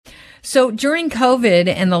So during COVID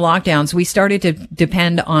and the lockdowns, we started to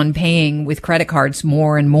depend on paying with credit cards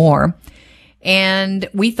more and more. And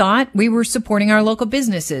we thought we were supporting our local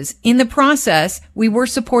businesses. In the process, we were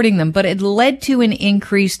supporting them, but it led to an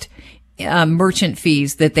increased merchant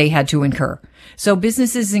fees that they had to incur. So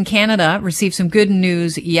businesses in Canada received some good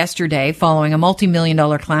news yesterday following a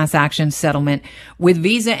multi-million-dollar class action settlement with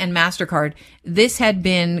Visa and MasterCard. This had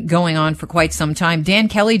been going on for quite some time. Dan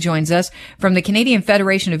Kelly joins us from the Canadian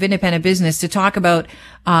Federation of Independent Business to talk about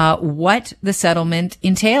what the settlement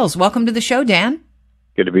entails. Welcome to the show, Dan.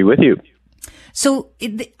 Good to be with you. So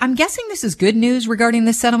I'm guessing this is good news regarding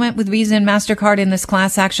the settlement with Visa and MasterCard in this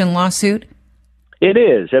class action lawsuit? It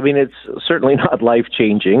is. I mean, it's certainly not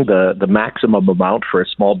life-changing. The maximum amount for a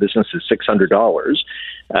small business is $600.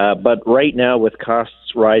 But right now, with costs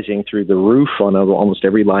rising through the roof on almost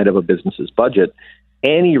every line of a business's budget,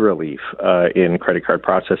 any relief in credit card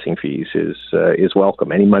processing fees is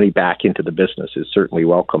welcome. Any money back into the business is certainly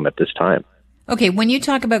welcome at this time. Okay, when you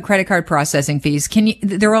talk about credit card processing fees,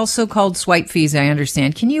 they're also called swipe fees, I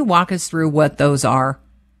understand. Can you walk us through what those are?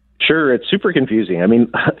 Sure, it's super confusing. I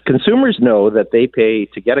mean, consumers know that they pay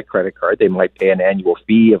to get a credit card. They might pay an annual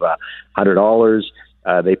fee of $100.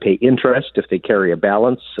 They pay interest if they carry a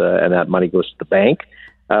balance, and that money goes to the bank.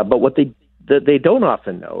 But what they don't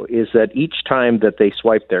often know is that each time that they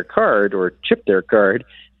swipe their card or chip their card,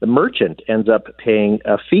 the merchant ends up paying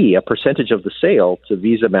a fee, a percentage of the sale to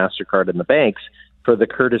Visa, MasterCard, and the banks for the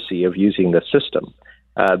courtesy of using the system.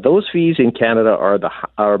 Those fees in Canada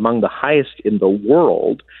are among the highest in the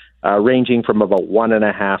world, ranging from about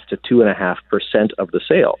 1.5% to 2.5% of the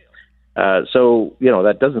sale. So,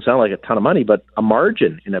 that doesn't sound like a ton of money, but a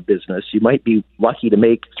margin in a business, you might be lucky to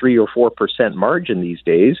make 3 or 4% margin these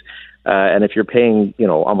days. And if you're paying,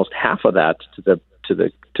 almost half of that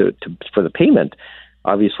for the payment,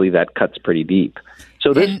 obviously that cuts pretty deep.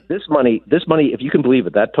 So this money, if you can believe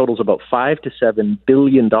it, that totals about $5 to $7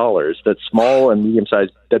 billion that small and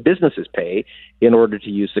medium-sized businesses pay in order to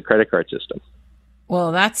use the credit card system.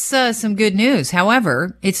 Well, that's some good news.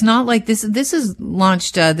 However, it's not like this is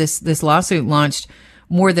launched, this lawsuit launched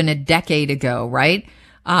more than a decade ago, right?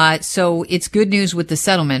 So it's good news with the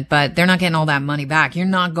settlement, but they're not getting all that money back. You're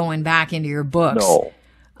not going back into your books. No.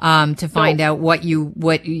 To find out what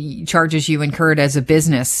charges you incurred as a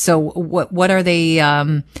business. So what are they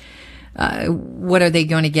going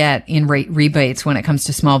to get in rebates when it comes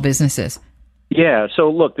to small businesses? Yeah, so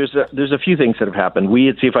look, there's a few things that have happened. We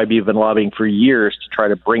at CFIB have been lobbying for years to try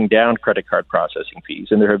to bring down credit card processing fees,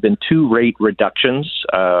 and there have been 2 rate reductions,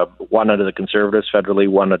 one under the Conservatives federally,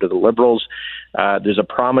 one under the Liberals. There's a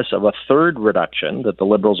promise of a 3rd reduction that the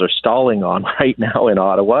Liberals are stalling on right now in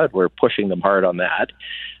Ottawa. We're pushing them hard on that.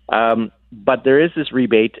 But there is this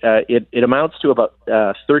rebate. It amounts to about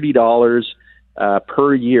 $30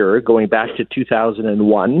 per year going back to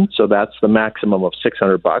 2001. So that's the maximum of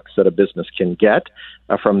 $600 that a business can get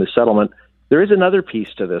from the settlement. There is another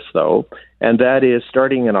piece to this, though, and that is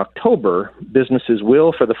starting in October, businesses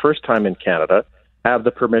will, for the first time in Canada, have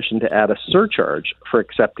the permission to add a surcharge for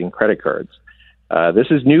accepting credit cards. This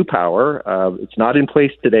is new power. It's not in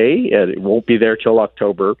place today. It won't be there till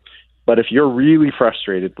October. But if you're really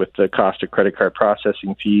frustrated with the cost of credit card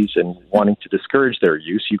processing fees and wanting to discourage their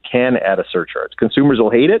use, you can add a surcharge. Consumers will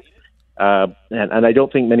hate it, and I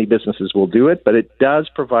don't think many businesses will do it, but it does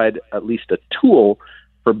provide at least a tool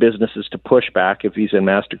for businesses to push back if Visa and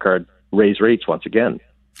MasterCard raise rates once again.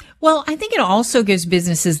 Well, I think it also gives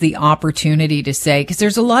businesses the opportunity to say, because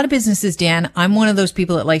there's a lot of businesses, Dan, I'm one of those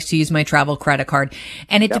people that likes to use my travel credit card.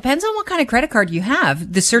 And it depends on what kind of credit card you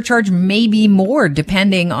have. The surcharge may be more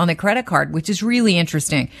depending on the credit card, which is really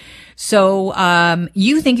interesting. So,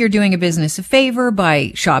 you think you're doing a business a favor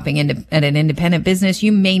by shopping at an independent business.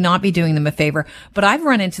 You may not be doing them a favor, but I've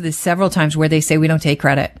run into this several times where they say we don't take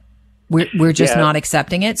credit. We're just not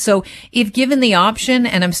accepting it. So if given the option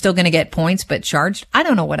and I'm still going to get points but charged, I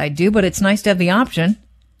don't know what I'd do, but it's nice to have the option.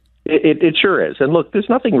 It sure is. And look, there's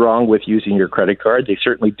nothing wrong with using your credit card. They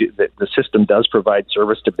certainly do. The system does provide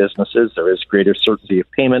service to businesses. There is greater certainty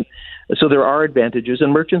of payment. So there are advantages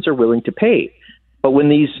and merchants are willing to pay. But when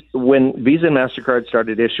Visa and MasterCard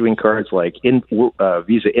started issuing cards like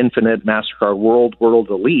Visa Infinite, MasterCard World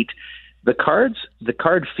Elite, the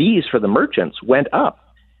card fees for the merchants went up.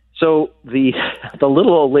 So the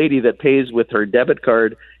little old lady that pays with her debit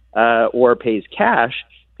card or pays cash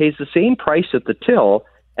pays the same price at the till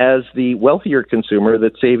as the wealthier consumer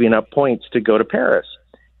that's saving up points to go to Paris.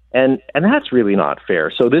 And that's really not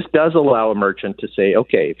fair. So this does allow a merchant to say,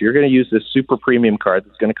 okay, if you're going to use this super premium card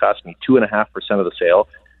that's going to cost me 2.5% of the sale,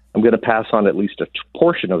 I'm going to pass on at least a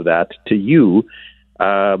portion of that to you.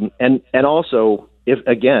 And also, if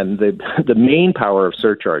again, the main power of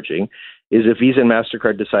surcharging is if Visa and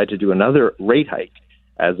MasterCard decide to do another rate hike,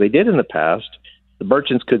 as they did in the past, the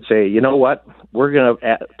merchants could say, you know what, we're going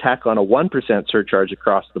to tack on a 1% surcharge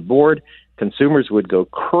across the board. Consumers would go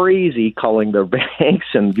crazy calling their banks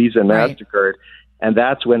and Visa and MasterCard. And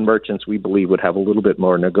that's when merchants, we believe, would have a little bit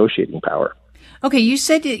more negotiating power. Okay, you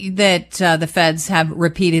said that the feds have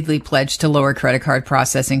repeatedly pledged to lower credit card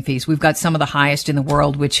processing fees. We've got some of the highest in the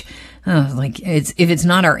world, which, if it's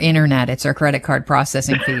not our internet, it's our credit card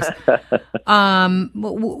processing fees.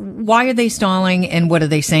 Why are they stalling, and what are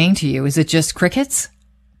they saying to you? Is it just crickets?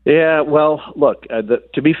 Yeah, well, look,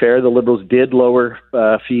 to be fair, the Liberals did lower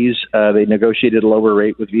fees. They negotiated a lower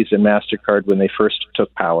rate with Visa and MasterCard when they first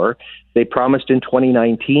took power. They promised in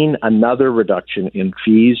 2019 another reduction in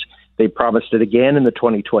fees. They promised it again in the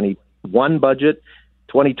 2021 budget.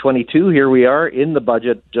 2022, here we are in the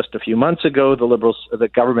budget just a few months ago. The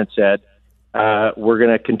government said, we're going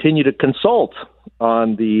to continue to consult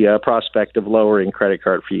on the prospect of lowering credit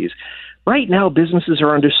card fees. Right now, businesses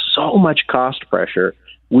are under so much cost pressure.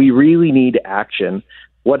 We really need action.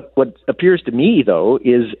 What appears to me, though,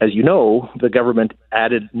 is, as you know, the government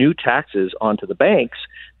added new taxes onto the banks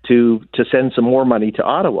to send some more money to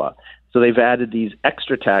Ottawa. So they've added these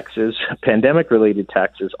extra taxes, pandemic-related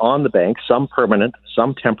taxes on the banks, some permanent,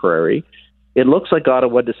 some temporary. It looks like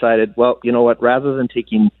Ottawa decided, well, you know what, rather than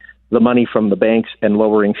taking the money from the banks and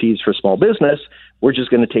lowering fees for small business, we're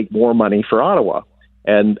just going to take more money for Ottawa.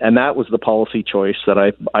 And that was the policy choice that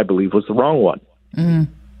I believe was the wrong one. Mm.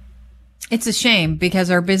 It's a shame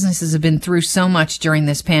because our businesses have been through so much during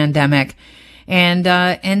this pandemic. And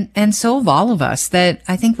so have all of us, that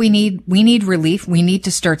I think we need relief. We need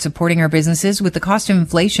to start supporting our businesses with the cost of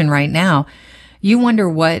inflation right now. You wonder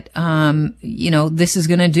what, this is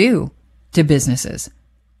going to do to businesses.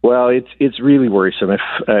 Well, it's really worrisome. If,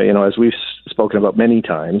 as we've spoken about many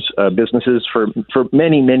times, businesses for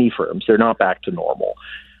many, many firms, they're not back to normal.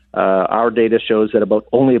 Our data shows that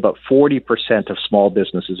only about 40% of small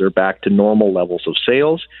businesses are back to normal levels of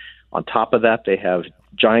sales. On top of that, they have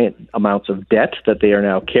giant amounts of debt that they are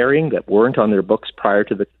now carrying that weren't on their books prior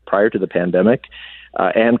to the pandemic,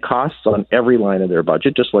 and costs on every line of their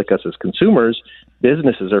budget. Just like us as consumers,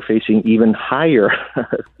 businesses are facing even higher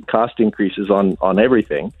cost increases on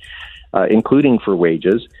everything, including for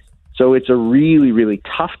wages. So it's a really, really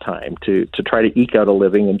tough time to try to eke out a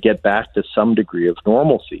living and get back to some degree of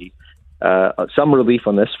normalcy. Some relief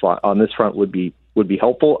on this front would be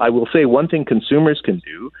helpful. I will say one thing consumers can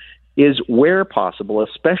do is, where possible,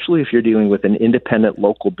 especially if you're dealing with an independent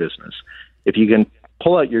local business, if you can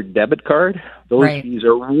pull out your debit card, those fees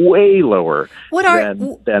are way lower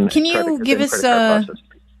than can you give us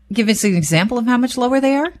an example of how much lower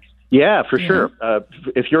they are? Yeah, for sure.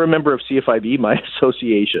 If you're a member of CFIB, my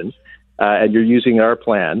association, and you're using our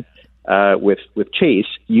plan with Chase,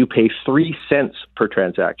 you pay 3 cents per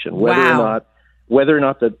transaction, whether or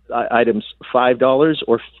not the item's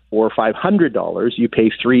 $5 or $500, you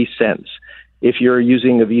pay 3 cents. If you're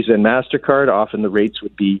using a Visa and MasterCard, often the rates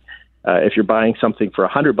would be, if you're buying something for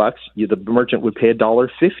 $100, the merchant would pay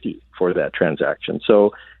 $1.50 for that transaction.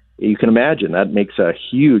 So you can imagine that makes a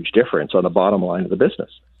huge difference on the bottom line of the business.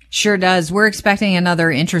 Sure does. We're expecting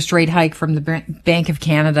another interest rate hike from the Bank of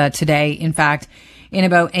Canada today. In fact, in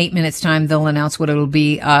about 8 minutes' time, they'll announce what it'll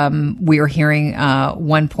be. We are hearing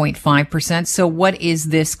 1.5%. So what is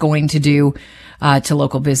this going to do to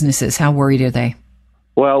local businesses? How worried are they?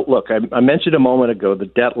 Well, look, I mentioned a moment ago the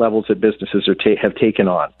debt levels that businesses have taken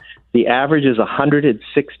on. The average is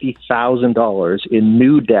 $160,000 in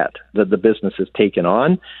new debt that the business has taken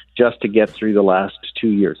on just to get through the last 2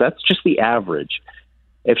 years. That's just the average.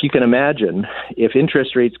 If you can imagine, if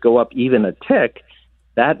interest rates go up even a tick,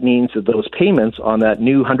 that means that those payments on that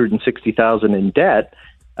new $160,000 in debt,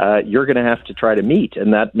 you're going to have to try to meet,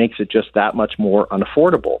 and that makes it just that much more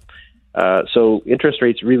unaffordable. So interest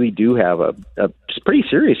rates really do have a pretty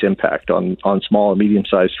serious impact on small and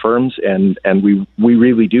medium-sized firms, and we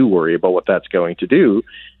really do worry about what that's going to do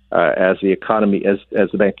as the economy, as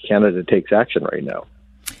the Bank of Canada takes action right now.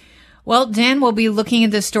 Well, Dan, we'll be looking at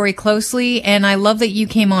this story closely, and I love that you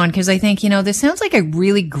came on because I think, this sounds like a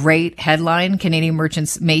really great headline. Canadian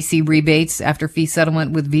merchants may see rebates after fee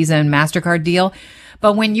settlement with Visa and MasterCard deal.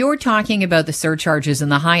 But when you're talking about the surcharges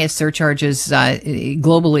and the highest surcharges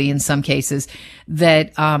globally in some cases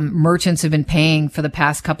that merchants have been paying for the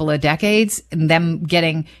past couple of decades, and them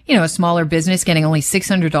getting, a smaller business getting only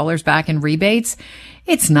 $600 back in rebates,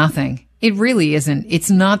 it's nothing. It really isn't.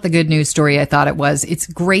 It's not the good news story I thought it was. It's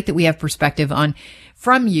great that we have perspective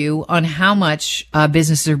from you on how much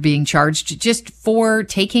businesses are being charged just for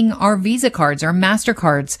taking our Visa cards, our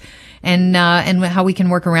MasterCards, and how we can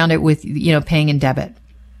work around it with, paying in debit.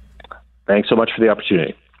 Thanks so much for the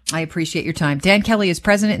opportunity. I appreciate your time. Dan Kelly is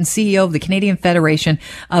president and CEO of the Canadian Federation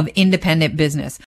of Independent Business.